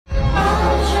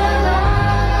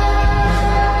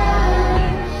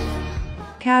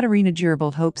Katerina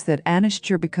Shcherbakova hopes that Anna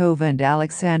Shcherbakova and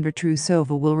Alexandra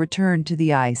Trusova will return to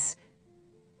the ice.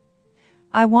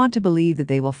 I want to believe that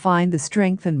they will find the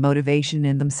strength and motivation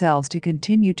in themselves to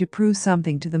continue to prove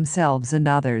something to themselves and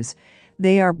others.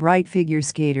 They are bright figure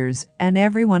skaters, and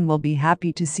everyone will be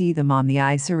happy to see them on the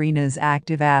ice arena as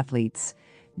active athletes,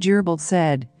 Shcherbakova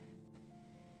said.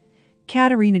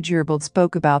 Katerina Shcherbakova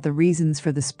spoke about the reasons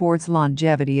for the sport's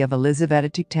longevity of Elizaveta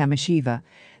Tiktamasheva.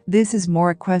 This is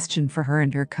more a question for her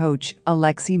and her coach,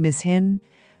 Alexei Mishin,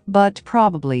 but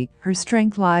probably her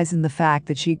strength lies in the fact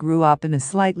that she grew up in a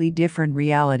slightly different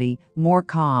reality, more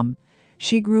calm.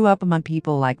 She grew up among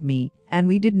people like me, and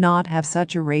we did not have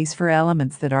such a race for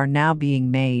elements that are now being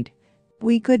made.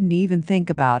 We couldn't even think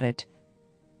about it.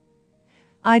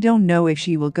 I don't know if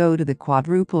she will go to the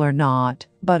quadruple or not,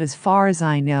 but as far as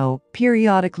I know,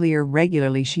 periodically or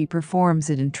regularly she performs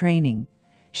it in training.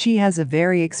 She has a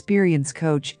very experienced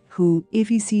coach who, if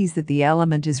he sees that the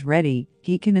element is ready,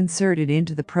 he can insert it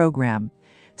into the program,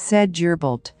 said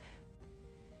Shcherbakova.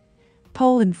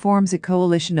 Poland forms a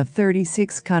coalition of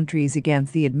 36 countries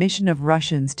against the admission of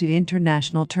Russians to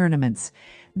international tournaments.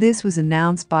 This was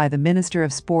announced by the Minister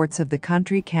of Sports of the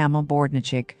country, Kamil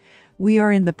Bortniczek. We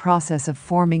are in the process of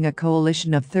forming a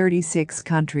coalition of 36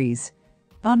 countries.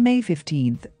 On May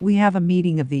 15th, we have a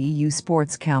meeting of the EU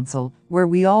Sports Council, where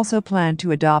we also plan to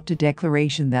adopt a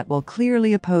declaration that will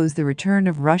clearly oppose the return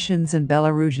of Russians and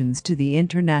Belarusians to the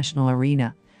international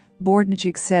arena,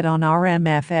 Bortniczek said on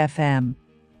RMF-FM.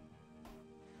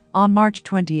 On March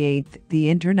 28, the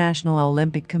International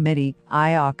Olympic Committee,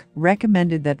 IOC,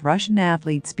 recommended that Russian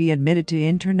athletes be admitted to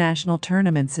international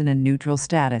tournaments in a neutral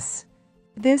status.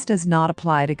 This does not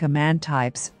apply to command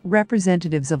types,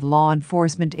 representatives of law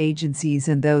enforcement agencies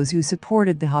and those who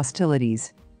supported the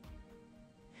hostilities.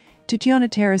 Tatyana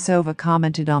Tarasova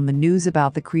commented on the news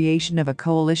about the creation of a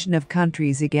coalition of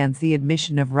countries against the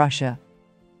admission of Russia.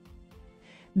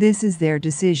 This is their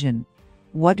decision.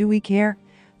 What do we care?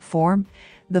 Form?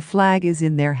 The flag is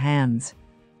in their hands.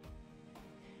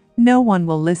 No one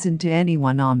will listen to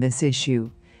anyone on this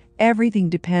issue. Everything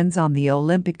depends on the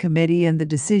Olympic Committee and the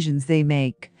decisions they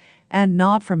make, and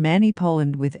not from any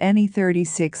Poland with any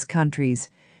 36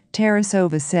 countries,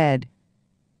 Tarasova said.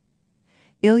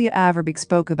 Ilya Averbik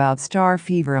spoke about star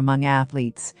fever among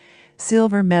athletes.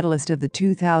 Silver medalist of the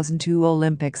 2002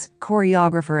 Olympics,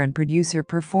 choreographer and producer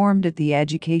performed at the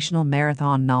educational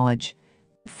marathon Knowledge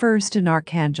First in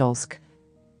Arkhangelsk.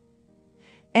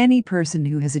 Any person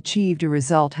who has achieved a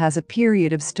result has a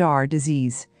period of star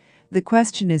disease. The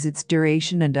question is its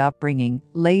duration and upbringing,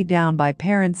 laid down by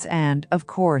parents and, of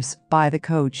course, by the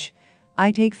coach.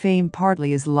 I take fame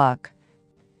partly as luck.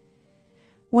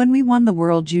 When we won the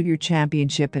World Junior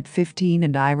Championship at 15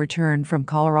 and I returned from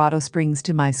Colorado Springs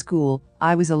to my school,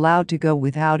 I was allowed to go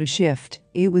without a shift.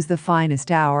 It was the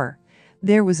finest hour.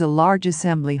 There was a large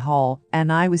assembly hall,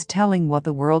 and I was telling what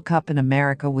the World Cup in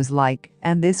America was like,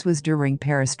 and this was during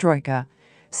perestroika.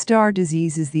 Star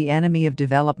disease is the enemy of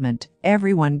development.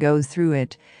 Everyone goes through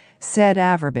it, said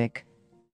Averbik.